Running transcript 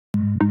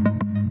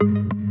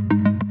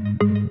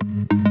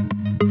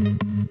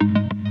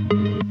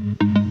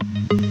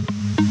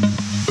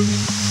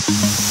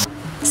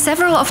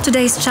Several of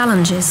today's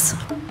challenges,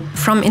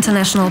 from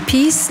international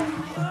peace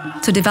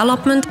to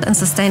development and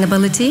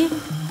sustainability,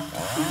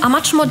 are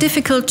much more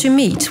difficult to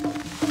meet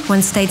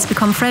when states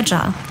become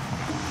fragile.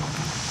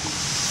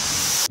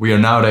 We are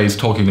nowadays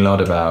talking a lot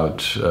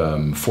about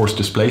forced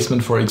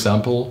displacement, for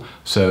example.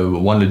 So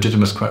one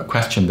legitimate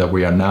question that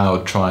we are now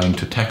trying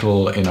to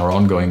tackle in our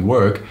ongoing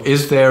work,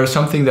 is there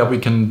something that we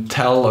can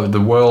tell the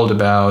world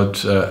about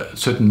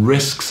certain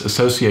risks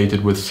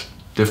associated with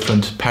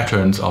different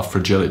patterns of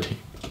fragility?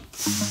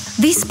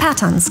 These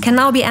patterns can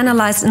now be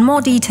analyzed in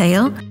more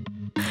detail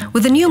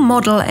with a new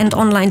model and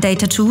online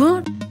data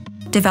tool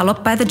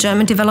developed by the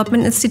German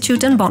Development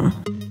Institute in Bonn.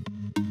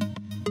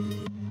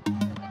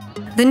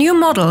 The new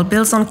model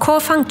builds on core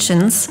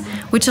functions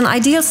which an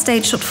ideal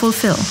state should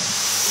fulfill.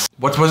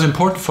 What was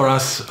important for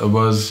us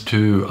was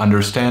to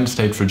understand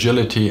state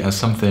fragility as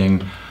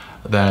something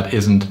that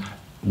isn't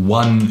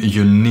one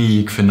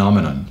unique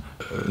phenomenon.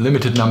 A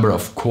limited number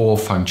of core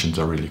functions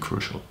are really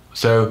crucial.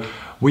 So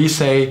we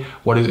say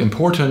what is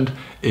important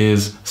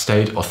is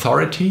state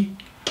authority,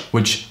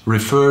 which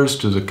refers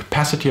to the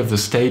capacity of the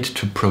state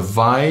to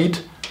provide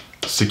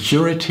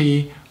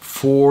security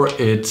for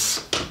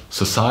its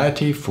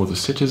society, for the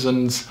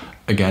citizens,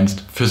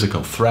 against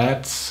physical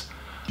threats.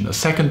 And the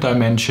second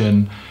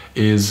dimension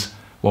is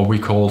what we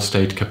call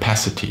state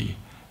capacity.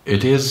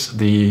 It is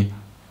the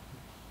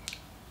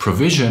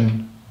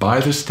provision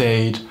by the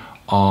state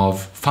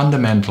of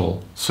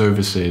fundamental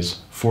services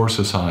for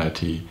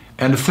society.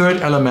 And the third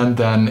element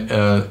then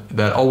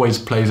that always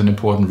plays an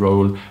important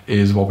role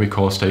is what we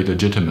call state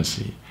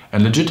legitimacy.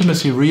 And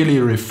legitimacy really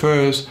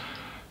refers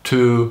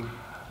to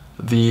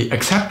the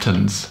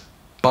acceptance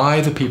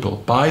by the people,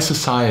 by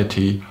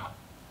society,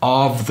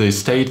 of the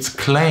state's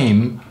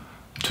claim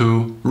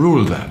to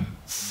rule them.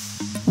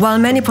 While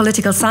many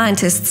political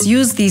scientists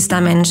use these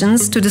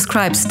dimensions to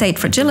describe state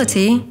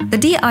fragility, the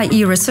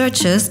DIE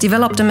researchers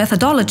developed a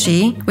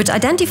methodology which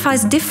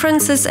identifies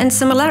differences and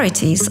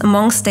similarities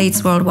among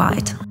states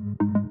worldwide.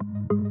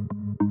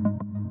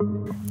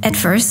 At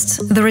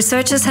first, the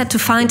researchers had to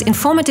find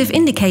informative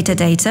indicator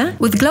data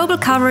with global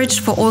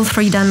coverage for all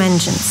three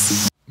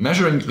dimensions.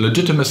 Measuring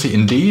legitimacy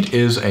indeed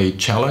is a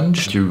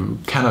challenge. You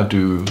cannot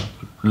do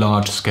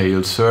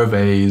large-scale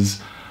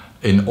surveys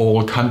in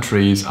all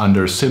countries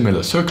under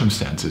similar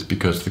circumstances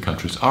because the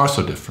countries are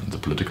so different, the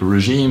political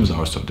regimes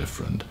are so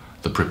different,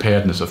 the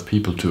preparedness of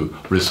people to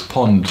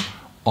respond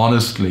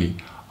honestly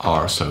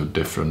are so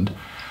different.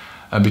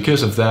 And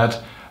because of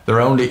that, there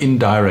are only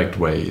indirect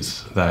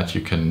ways that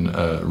you can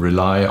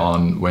rely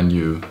on when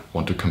you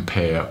want to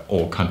compare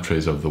all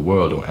countries of the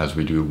world, or as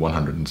we do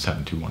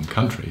 171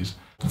 countries.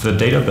 The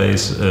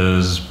database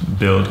is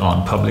built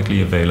on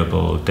publicly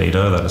available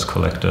data that is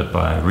collected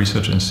by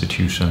research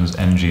institutions,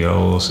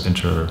 NGOs,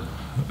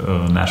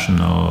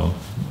 international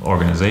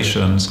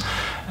organizations,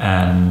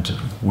 and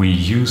we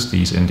use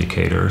these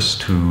indicators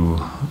to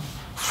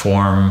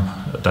form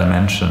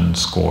dimension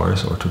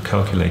scores or to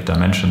calculate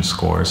dimension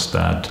scores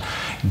that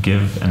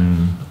give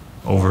an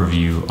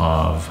overview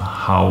of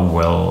how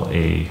well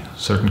a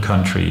certain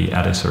country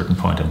at a certain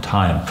point in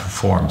time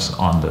performs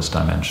on this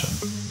dimension.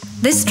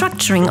 This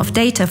structuring of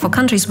data for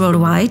countries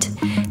worldwide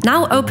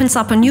now opens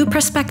up a new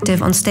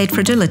perspective on state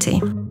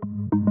fragility.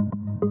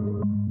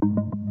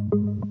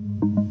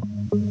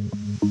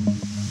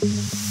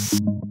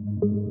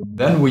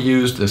 Then we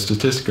used a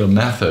statistical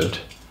method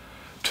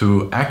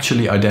to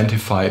actually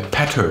identify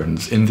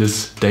patterns in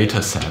this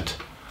data set.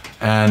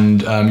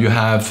 And you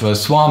have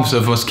swarms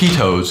of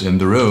mosquitoes in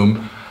the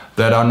room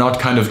that are not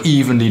kind of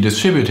evenly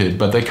distributed,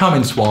 but they come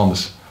in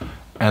swarms.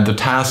 And the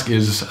task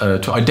is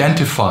to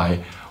identify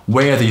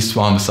where these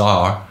swarms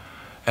are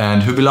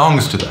and who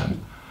belongs to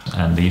them.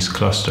 And these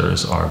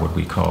clusters are what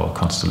we call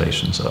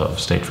constellations of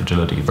state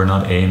fragility. We're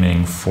not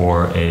aiming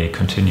for a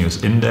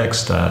continuous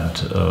index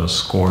that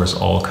scores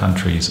all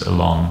countries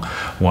along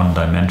one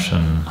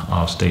dimension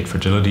of state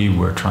fragility.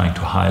 We're trying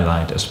to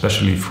highlight,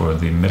 especially for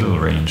the middle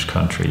range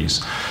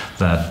countries,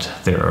 that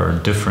there are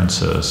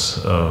differences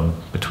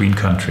between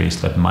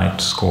countries that might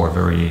score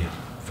very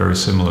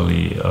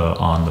similarly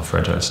on the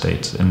Fragile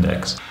States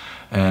Index.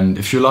 And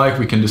if you like,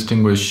 we can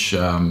distinguish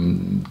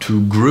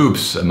two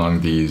groups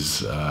among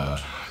these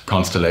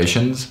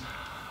constellations.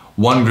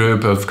 One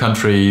group of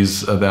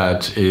countries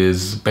that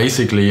is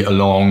basically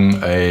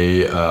along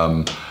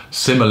a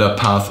similar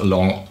path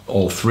along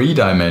all three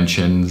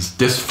dimensions,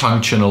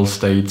 dysfunctional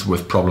states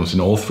with problems in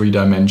all three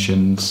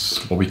dimensions,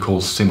 what we call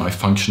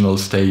semi-functional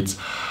states,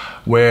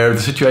 where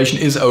the situation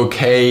is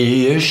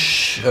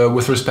okay-ish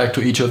with respect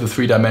to each of the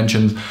three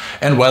dimensions,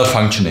 and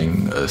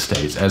well-functioning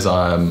states, as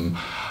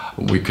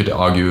we could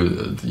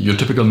argue your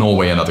typical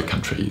Norway and other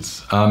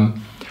countries.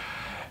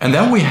 And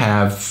then we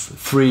have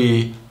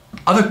three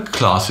other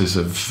classes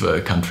of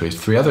countries,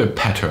 three other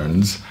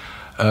patterns,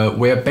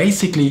 where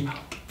basically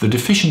the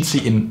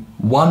deficiency in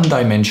one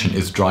dimension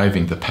is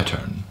driving the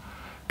pattern.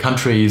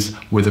 countries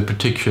with a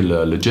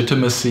particular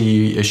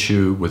legitimacy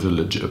issue, with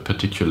a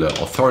particular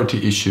authority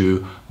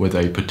issue, with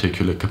a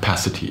particular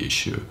capacity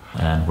issue.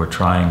 And we're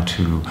trying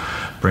to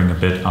bring a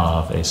bit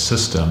of a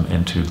system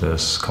into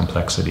this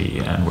complexity,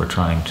 and we're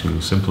trying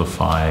to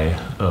simplify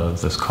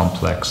this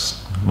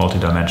complex,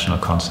 multidimensional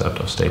concept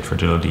of state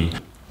fragility.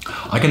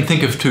 I can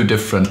think of two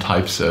different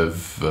types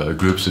of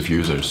groups of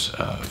users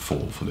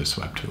for this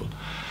web tool.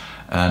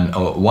 And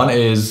one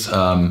is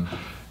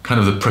kind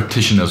of the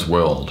practitioner's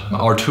world.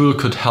 Our tool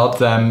could help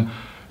them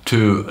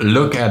to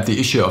look at the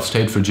issue of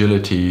state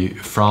fragility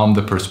from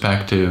the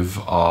perspective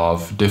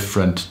of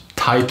different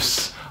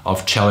types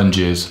of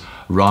challenges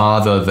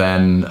rather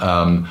than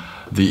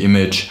the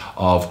image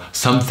of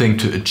something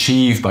to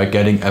achieve by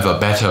getting ever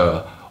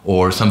better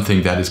or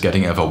something that is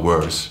getting ever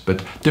worse.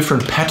 But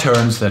different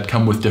patterns that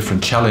come with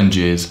different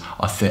challenges,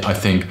 I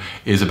think,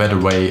 is a better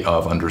way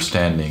of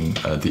understanding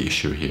the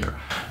issue here.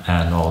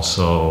 And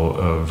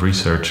also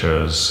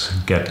researchers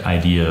get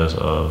ideas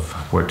of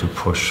where to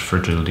push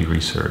fragility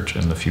research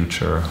in the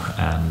future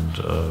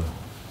and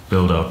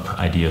build up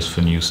ideas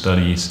for new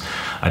studies,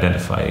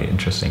 identify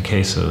interesting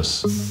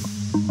cases.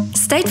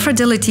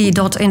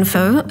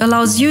 Statefragility.info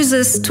allows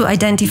users to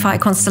identify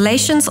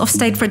constellations of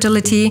state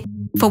fragility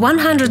for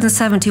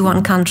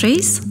 171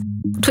 countries,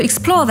 to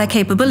explore their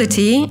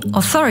capability,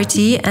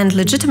 authority and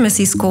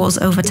legitimacy scores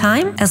over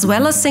time, as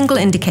well as single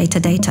indicator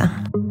data.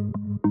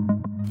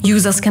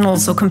 Users can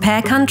also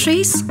compare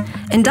countries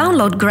and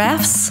download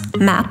graphs,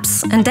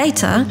 maps and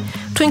data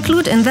to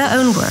include in their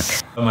own work.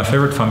 My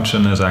favorite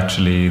function is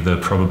actually the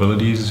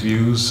probabilities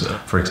views.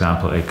 For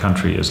example, a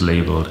country is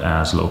labeled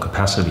as low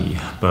capacity,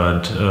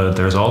 but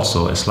there's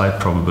also a slight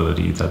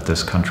probability that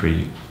this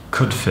country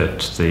could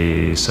fit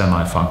the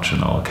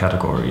semi-functional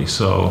category.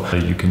 So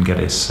you can get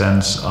a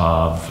sense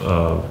of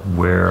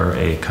where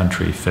a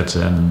country fits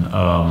in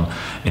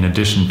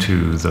addition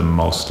to the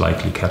most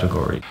likely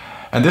category.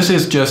 And this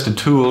is just a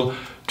tool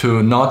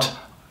to not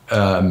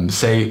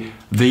say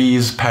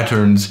these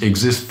patterns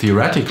exist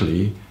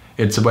theoretically.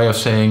 It's a way of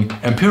saying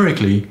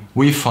empirically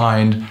we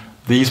find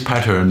these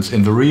patterns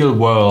in the real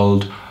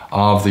world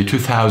of the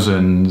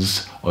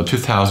 2000s or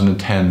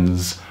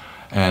 2010s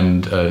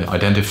and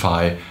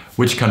identify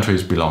which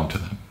countries belong to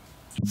them.